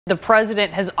The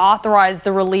president has authorized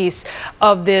the release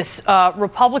of this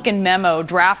Republican memo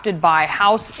drafted by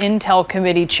House Intel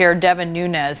Committee Chair Devin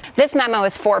Nunes. This memo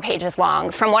is 4 pages long.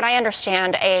 From what I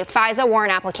understand, a FISA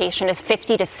warrant application is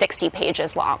 50 to 60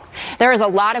 pages long. There is a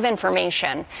lot of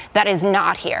information that is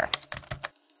not here.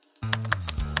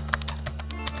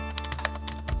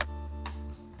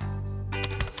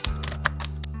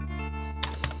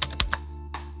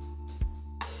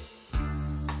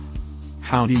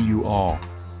 Howdy you all.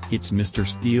 It's Mr.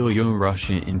 Steele, yo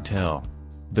Russia Intel.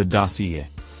 The Dossier.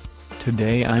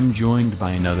 Today I'm joined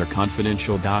by another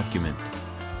confidential document.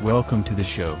 Welcome to the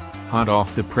show, hot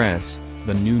off the press,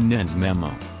 the Nunes Memo.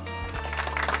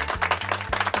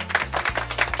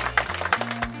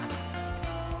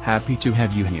 Happy to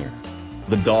have you here.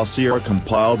 The dossier are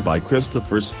compiled by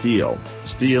Christopher Steele,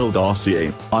 Steele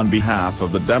Dossier, on behalf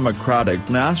of the Democratic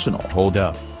National. Hold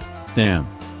up. Damn.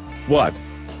 What?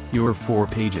 You're 4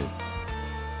 pages.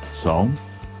 So?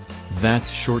 That's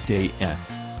short AF.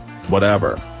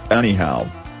 Whatever. Anyhow.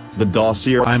 The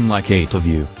dossier. I'm like 8 of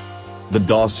you. The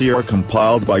dossier are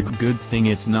compiled by. Good thing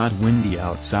it's not windy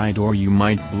outside or you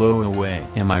might blow away.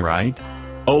 Am I right?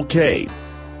 Okay.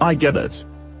 I get it.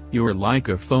 You're like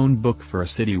a phone book for a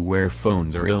city where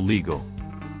phones are illegal.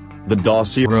 The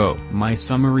dossier. Bro, my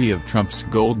summary of Trump's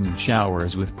golden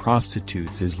showers with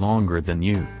prostitutes is longer than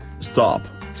you. Stop.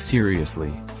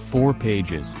 Seriously, 4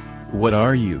 pages. What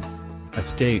are you? A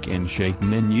steak and shake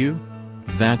menu?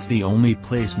 That's the only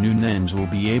place Nunes will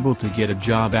be able to get a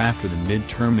job after the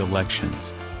midterm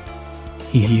elections.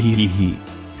 Hee.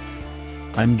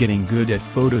 I'm getting good at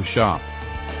Photoshop.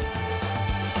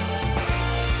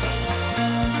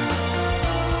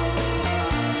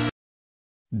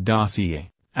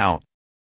 Dossier, out.